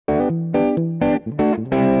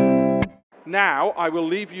Now, I will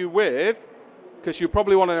leave you with, because you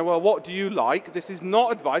probably want to know, well, what do you like? This is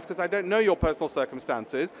not advice, because I don't know your personal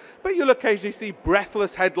circumstances, but you'll occasionally see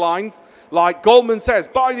breathless headlines like Goldman says,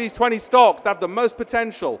 buy these 20 stocks, they have the most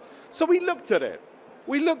potential. So we looked at it.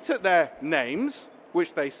 We looked at their names,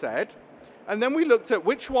 which they said, and then we looked at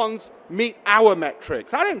which ones meet our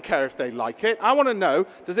metrics. I don't care if they like it. I want to know,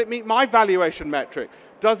 does it meet my valuation metric?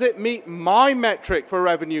 Does it meet my metric for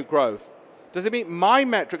revenue growth? Does it meet my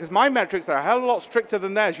metric? Because my metrics are a hell of a lot stricter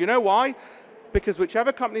than theirs. You know why? Because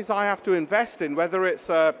whichever companies I have to invest in, whether it's,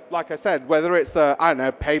 like I said, whether it's, I don't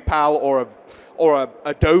know, PayPal or a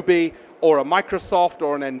Adobe or a Microsoft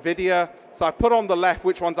or an NVIDIA, so I've put on the left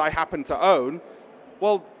which ones I happen to own,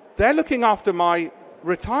 well, they're looking after my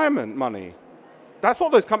retirement money. That's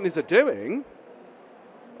what those companies are doing,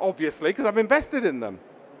 obviously, because I've invested in them.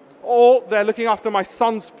 Or they're looking after my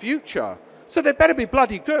son's future. So they better be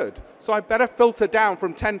bloody good. So I better filter down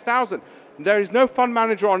from 10,000. There is no fund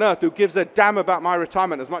manager on earth who gives a damn about my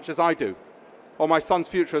retirement as much as I do, or my son's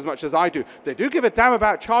future as much as I do. They do give a damn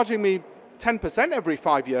about charging me 10% every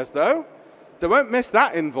 5 years, though. They won't miss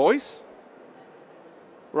that invoice,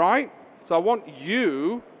 right? So I want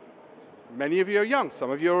you, many of you are young, some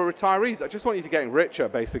of you are retirees. I just want you to get richer,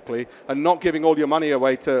 basically, and not giving all your money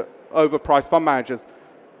away to overpriced fund managers.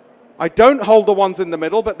 I don't hold the ones in the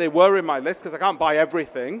middle, but they were in my list because I can't buy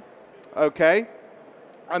everything, okay?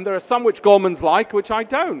 And there are some which Goldman's like, which I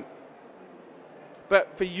don't.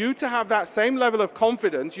 But for you to have that same level of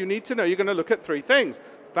confidence, you need to know you're going to look at three things: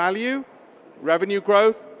 value, revenue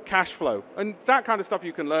growth, cash flow. And that kind of stuff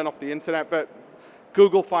you can learn off the internet, but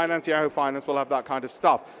Google Finance, Yahoo Finance will have that kind of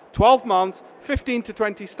stuff. 12 months, 15 to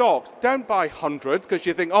 20 stocks. Don't buy hundreds because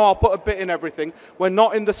you think, oh, I'll put a bit in everything. We're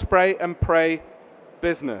not in the spray and pray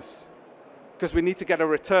business because we need to get a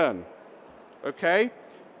return, okay?